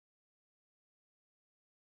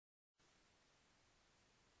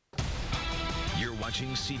watching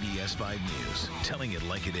CBS 5 News, telling it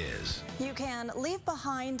like it is. You can leave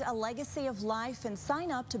behind a legacy of life and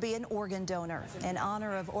sign up to be an organ donor. In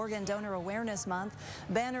honor of Organ Donor Awareness Month,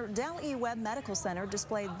 Banner Del E. Webb Medical Center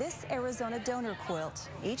displayed this Arizona donor quilt.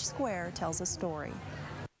 Each square tells a story.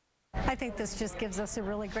 I think this just gives us a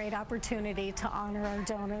really great opportunity to honor our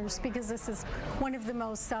donors, because this is one of the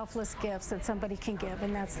most selfless gifts that somebody can give,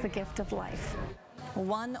 and that's the gift of life.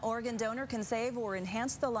 One organ donor can save or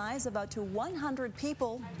enhance the lives of up to 100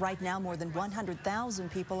 people. Right now, more than 100,000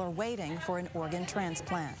 people are waiting for an organ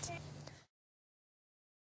transplant.